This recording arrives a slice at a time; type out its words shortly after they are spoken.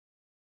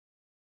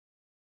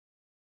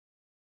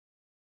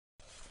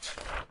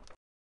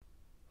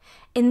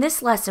In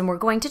this lesson, we're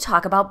going to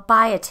talk about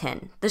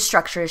biotin. The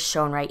structure is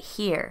shown right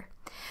here.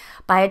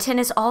 Biotin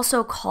is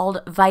also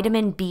called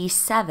vitamin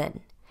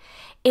B7.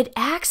 It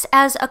acts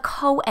as a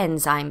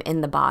coenzyme in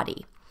the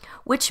body,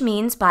 which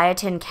means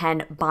biotin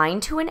can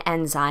bind to an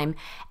enzyme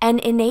and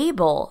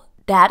enable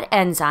that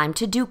enzyme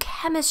to do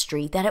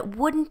chemistry that it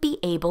wouldn't be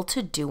able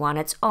to do on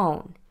its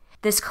own.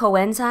 This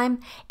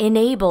coenzyme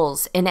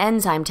enables an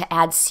enzyme to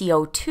add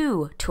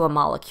CO2 to a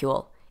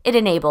molecule. It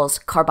enables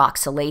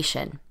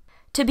carboxylation.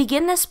 To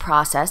begin this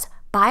process,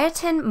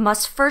 biotin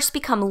must first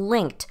become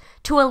linked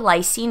to a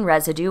lysine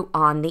residue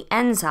on the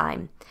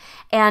enzyme,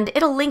 and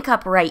it'll link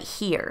up right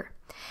here.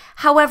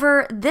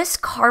 However, this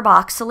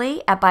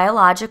carboxylate at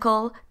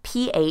biological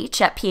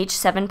pH, at pH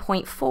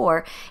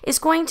 7.4, is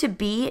going to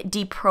be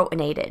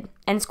deprotonated,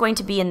 and it's going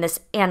to be in this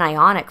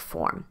anionic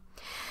form.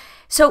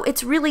 So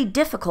it's really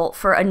difficult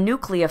for a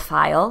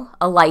nucleophile,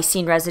 a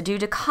lysine residue,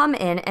 to come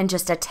in and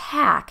just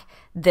attack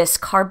this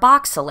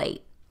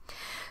carboxylate.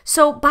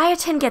 So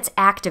biotin gets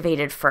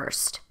activated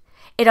first.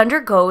 It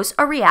undergoes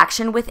a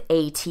reaction with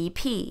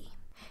ATP.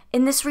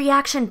 In this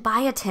reaction,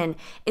 biotin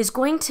is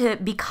going to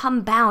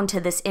become bound to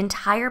this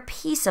entire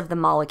piece of the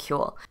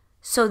molecule.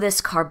 So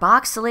this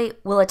carboxylate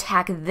will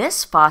attack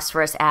this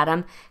phosphorus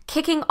atom,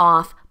 kicking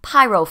off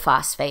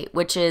pyrophosphate,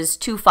 which is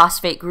two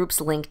phosphate groups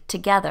linked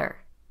together.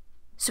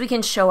 So we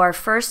can show our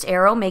first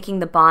arrow making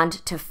the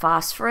bond to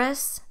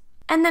phosphorus,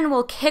 and then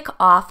we'll kick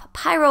off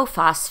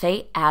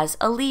pyrophosphate as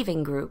a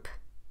leaving group.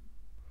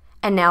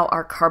 And now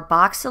our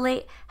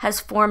carboxylate has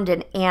formed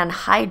an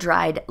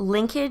anhydride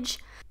linkage,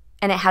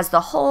 and it has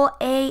the whole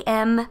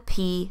AMP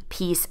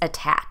piece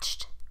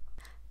attached.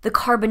 The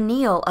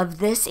carbonyl of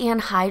this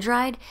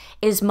anhydride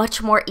is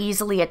much more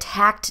easily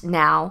attacked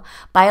now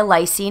by a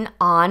lysine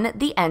on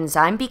the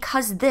enzyme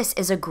because this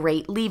is a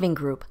great leaving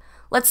group.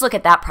 Let's look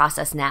at that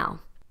process now.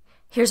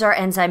 Here's our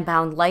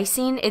enzyme-bound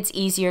lysine. It's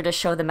easier to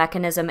show the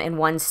mechanism in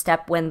one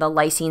step when the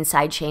lysine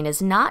side chain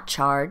is not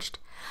charged.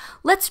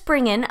 Let's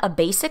bring in a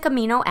basic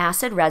amino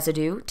acid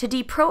residue to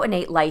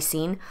deprotonate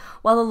lysine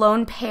while a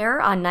lone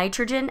pair on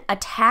nitrogen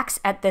attacks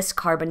at this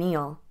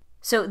carbonyl.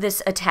 So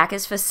this attack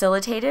is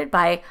facilitated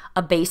by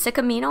a basic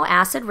amino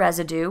acid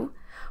residue,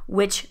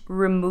 which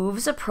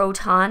removes a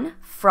proton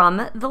from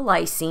the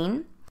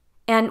lysine.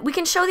 And we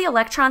can show the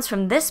electrons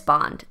from this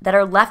bond that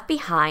are left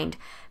behind,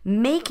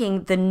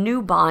 making the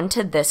new bond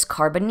to this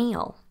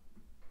carbonyl.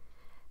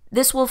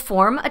 This will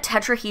form a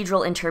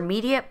tetrahedral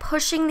intermediate,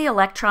 pushing the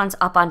electrons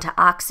up onto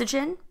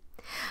oxygen.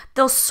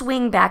 They'll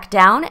swing back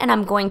down, and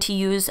I'm going to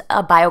use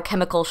a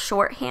biochemical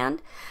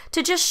shorthand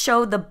to just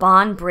show the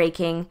bond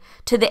breaking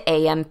to the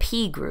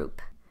AMP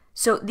group.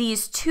 So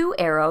these two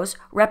arrows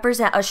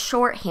represent a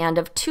shorthand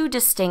of two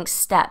distinct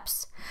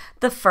steps.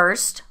 The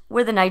first,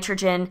 where the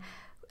nitrogen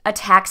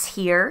attacks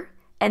here,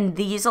 and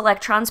these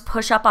electrons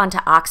push up onto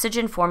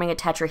oxygen, forming a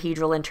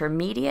tetrahedral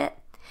intermediate.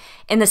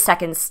 In the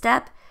second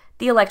step,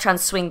 the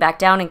electrons swing back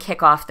down and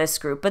kick off this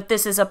group, but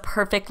this is a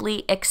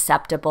perfectly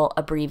acceptable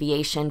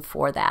abbreviation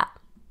for that.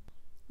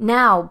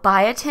 Now,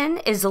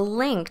 biotin is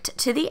linked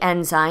to the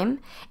enzyme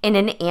in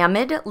an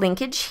amide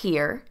linkage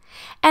here,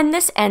 and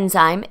this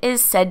enzyme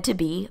is said to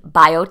be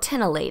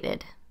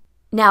biotinylated.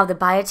 Now, the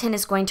biotin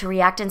is going to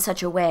react in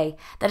such a way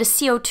that a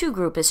CO2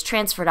 group is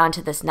transferred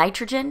onto this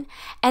nitrogen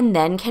and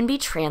then can be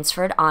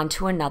transferred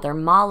onto another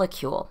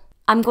molecule.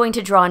 I'm going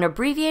to draw an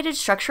abbreviated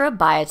structure of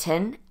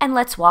biotin, and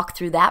let's walk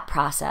through that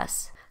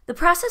process. The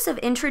process of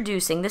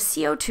introducing the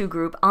CO2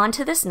 group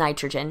onto this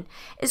nitrogen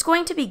is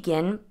going to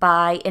begin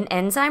by an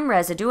enzyme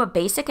residue, a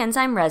basic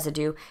enzyme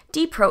residue,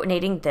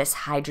 deprotonating this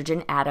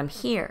hydrogen atom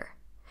here.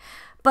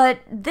 But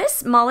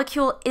this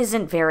molecule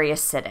isn't very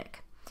acidic.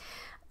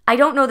 I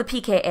don't know the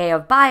pKa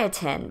of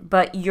biotin,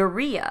 but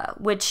urea,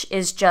 which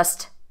is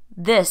just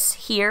this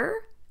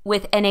here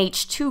with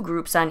NH2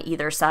 groups on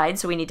either side,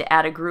 so we need to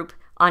add a group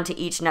onto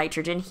each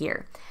nitrogen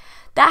here.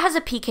 That has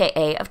a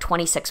pKa of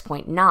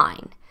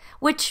 26.9,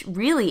 which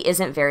really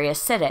isn't very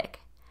acidic.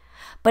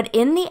 But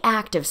in the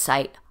active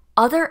site,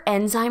 other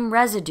enzyme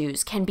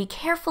residues can be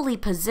carefully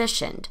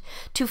positioned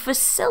to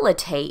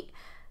facilitate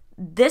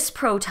this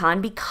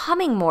proton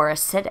becoming more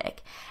acidic.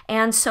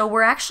 And so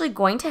we're actually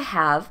going to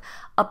have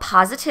a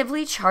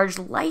positively charged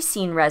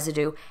lysine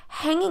residue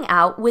hanging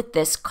out with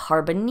this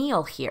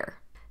carbonyl here.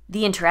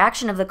 The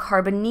interaction of the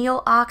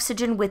carbonyl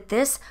oxygen with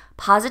this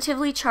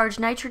positively charged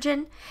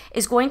nitrogen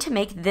is going to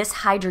make this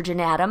hydrogen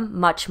atom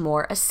much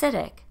more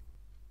acidic.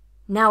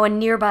 Now a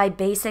nearby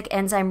basic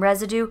enzyme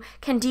residue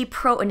can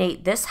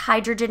deprotonate this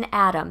hydrogen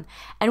atom,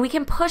 and we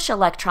can push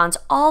electrons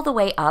all the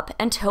way up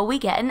until we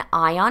get an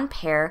ion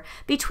pair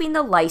between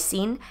the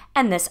lysine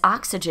and this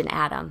oxygen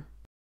atom.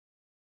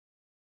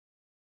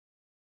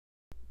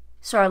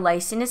 So our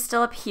lysine is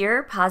still up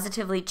here,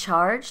 positively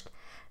charged.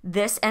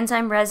 This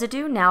enzyme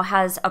residue now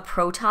has a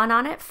proton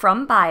on it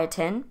from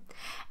biotin.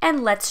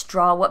 And let's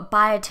draw what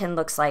biotin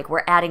looks like.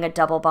 We're adding a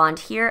double bond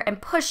here and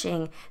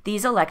pushing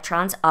these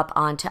electrons up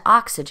onto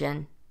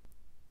oxygen.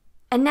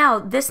 And now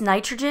this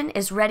nitrogen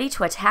is ready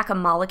to attack a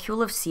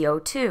molecule of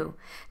CO2.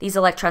 These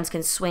electrons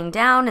can swing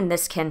down and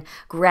this can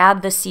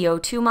grab the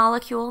CO2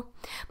 molecule,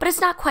 but it's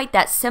not quite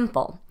that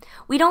simple.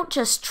 We don't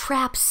just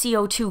trap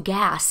CO2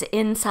 gas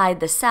inside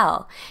the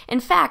cell. In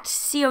fact,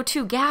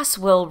 CO2 gas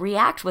will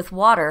react with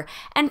water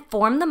and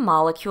form the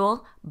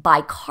molecule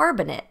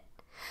bicarbonate.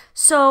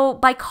 So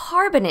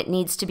bicarbonate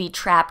needs to be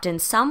trapped in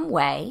some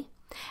way,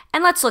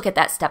 and let's look at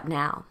that step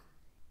now.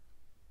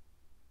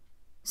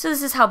 So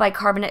this is how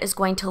bicarbonate is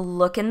going to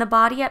look in the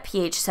body at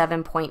pH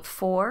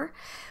 7.4.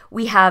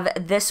 We have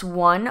this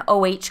one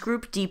OH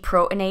group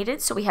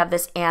deprotonated, so we have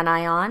this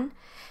anion.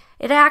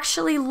 It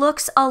actually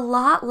looks a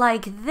lot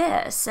like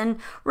this. And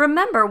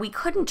remember, we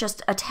couldn't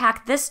just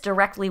attack this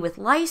directly with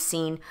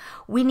lysine.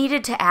 We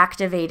needed to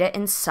activate it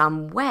in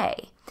some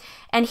way.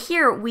 And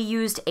here we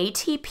used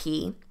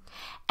ATP.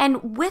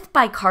 And with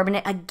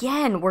bicarbonate,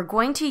 again, we're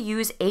going to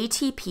use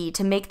ATP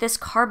to make this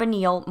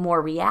carbonyl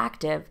more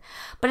reactive,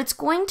 but it's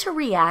going to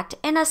react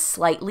in a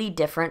slightly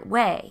different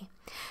way.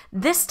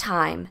 This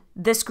time,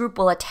 this group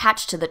will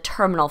attach to the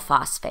terminal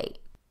phosphate.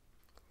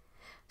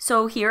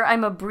 So here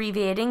I'm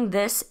abbreviating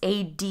this.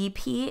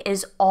 ADP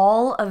is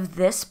all of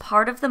this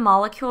part of the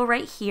molecule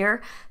right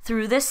here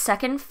through this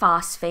second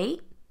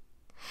phosphate.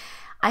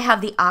 I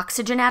have the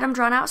oxygen atom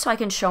drawn out so I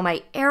can show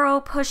my arrow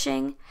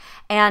pushing,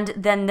 and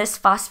then this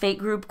phosphate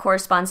group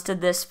corresponds to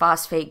this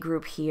phosphate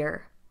group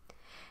here.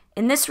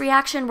 In this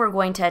reaction, we're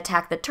going to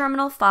attack the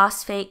terminal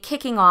phosphate,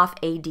 kicking off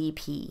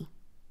ADP.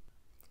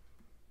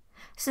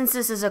 Since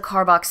this is a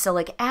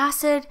carboxylic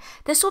acid,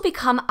 this will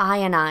become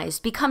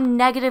ionized, become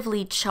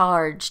negatively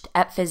charged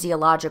at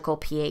physiological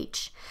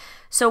pH.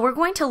 So we're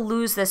going to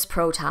lose this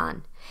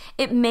proton.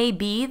 It may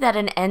be that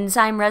an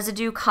enzyme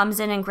residue comes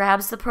in and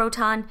grabs the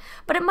proton,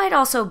 but it might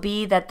also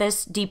be that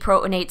this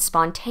deprotonates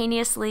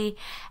spontaneously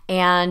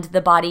and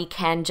the body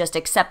can just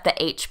accept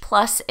the H+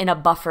 in a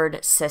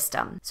buffered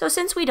system. So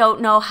since we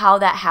don't know how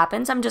that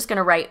happens, I'm just going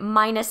to write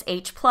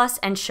 -H+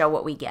 and show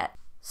what we get.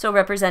 So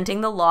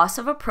representing the loss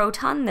of a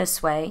proton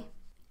this way.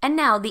 And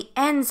now the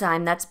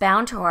enzyme that's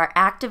bound to our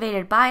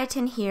activated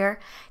biotin here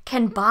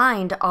can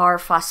bind our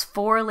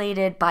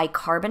phosphorylated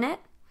bicarbonate,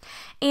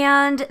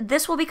 and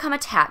this will become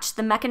attached.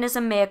 The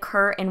mechanism may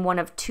occur in one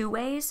of two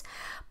ways.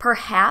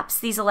 Perhaps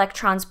these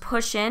electrons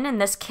push in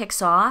and this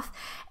kicks off,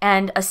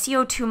 and a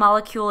CO2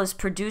 molecule is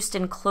produced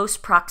in close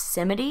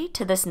proximity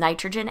to this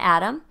nitrogen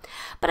atom.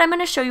 But I'm going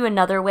to show you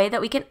another way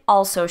that we can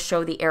also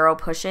show the arrow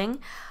pushing,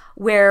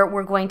 where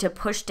we're going to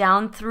push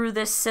down through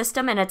this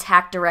system and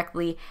attack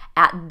directly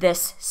at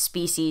this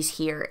species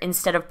here,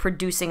 instead of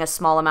producing a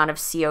small amount of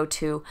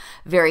CO2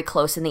 very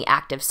close in the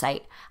active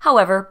site.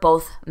 However,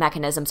 both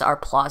mechanisms are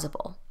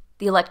plausible.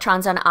 The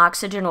electrons on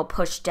oxygen will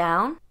push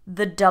down.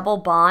 The double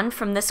bond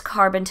from this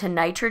carbon to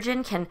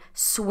nitrogen can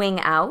swing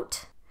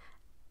out.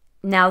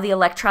 Now the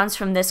electrons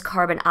from this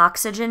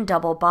carbon-oxygen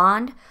double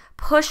bond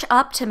push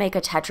up to make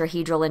a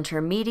tetrahedral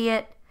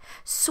intermediate,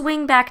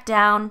 swing back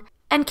down,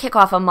 and kick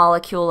off a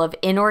molecule of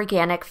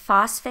inorganic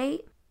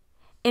phosphate.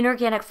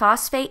 Inorganic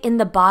phosphate in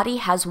the body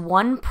has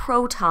one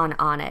proton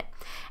on it.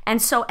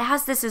 And so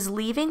as this is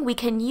leaving, we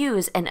can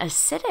use an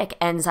acidic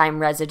enzyme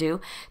residue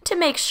to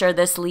make sure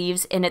this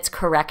leaves in its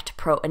correct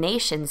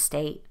protonation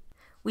state.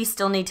 We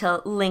still need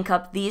to link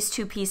up these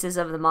two pieces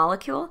of the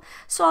molecule,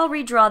 so I'll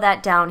redraw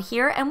that down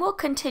here and we'll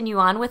continue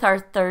on with our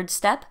third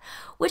step,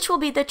 which will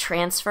be the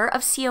transfer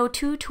of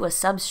CO2 to a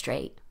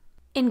substrate.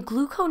 In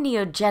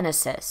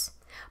gluconeogenesis,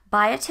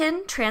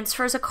 biotin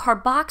transfers a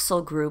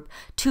carboxyl group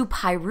to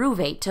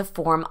pyruvate to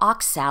form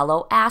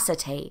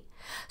oxaloacetate.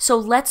 So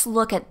let's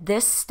look at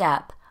this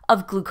step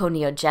of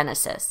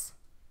gluconeogenesis.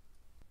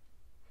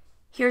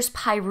 Here's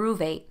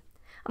pyruvate.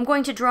 I'm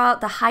going to draw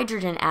out the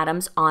hydrogen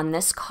atoms on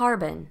this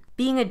carbon.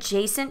 Being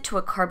adjacent to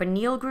a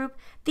carbonyl group,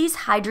 these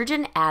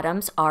hydrogen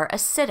atoms are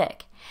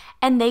acidic,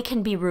 and they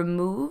can be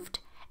removed,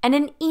 and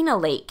an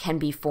enolate can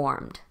be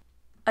formed.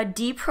 A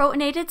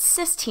deprotonated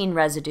cysteine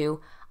residue,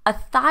 a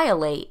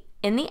thiolate,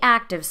 in the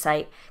active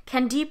site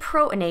can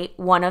deprotonate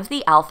one of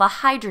the alpha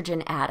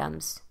hydrogen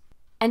atoms,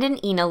 and an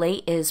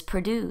enolate is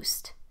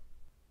produced.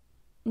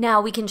 Now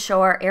we can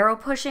show our arrow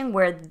pushing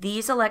where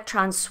these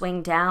electrons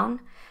swing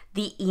down,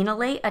 the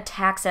enolate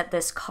attacks at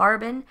this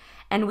carbon,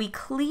 and we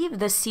cleave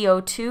the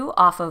CO2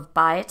 off of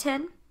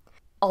biotin.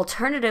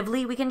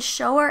 Alternatively, we can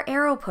show our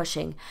arrow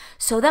pushing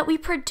so that we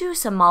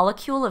produce a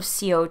molecule of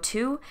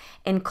CO2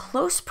 in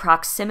close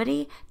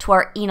proximity to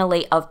our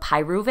enolate of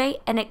pyruvate,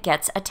 and it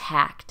gets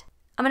attacked.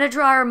 I'm going to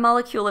draw our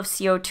molecule of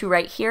CO2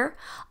 right here.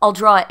 I'll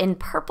draw it in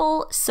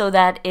purple so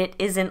that it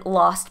isn't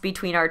lost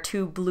between our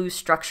two blue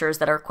structures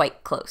that are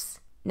quite close.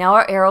 Now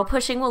our arrow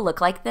pushing will look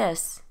like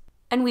this,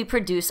 and we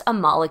produce a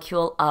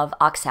molecule of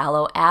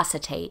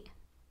oxaloacetate.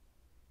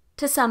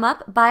 To sum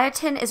up,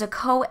 biotin is a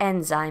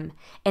coenzyme,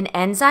 an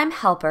enzyme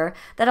helper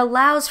that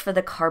allows for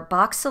the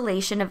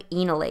carboxylation of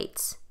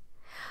enolates.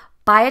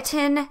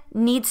 Biotin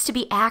needs to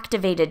be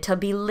activated to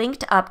be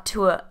linked up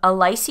to a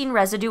lysine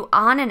residue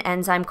on an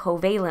enzyme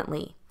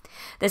covalently.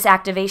 This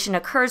activation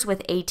occurs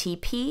with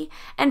ATP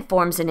and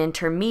forms an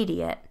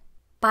intermediate.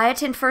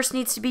 Biotin first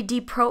needs to be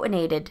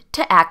deprotonated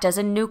to act as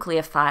a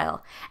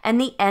nucleophile, and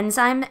the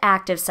enzyme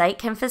active site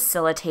can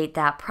facilitate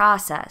that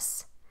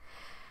process.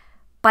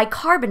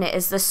 Bicarbonate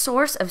is the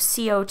source of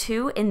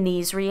CO2 in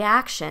these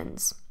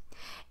reactions.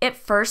 It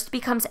first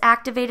becomes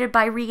activated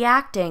by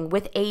reacting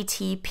with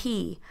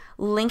ATP,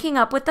 linking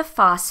up with the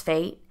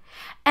phosphate,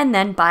 and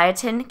then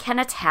biotin can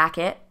attack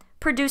it,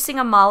 producing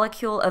a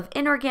molecule of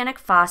inorganic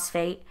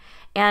phosphate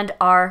and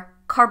our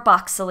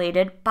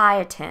carboxylated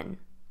biotin.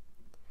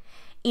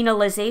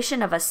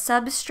 Enolization of a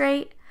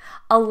substrate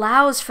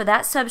allows for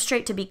that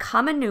substrate to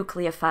become a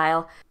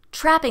nucleophile,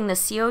 trapping the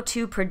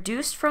CO2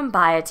 produced from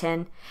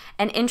biotin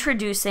and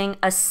introducing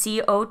a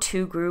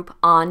CO2 group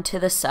onto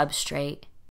the substrate.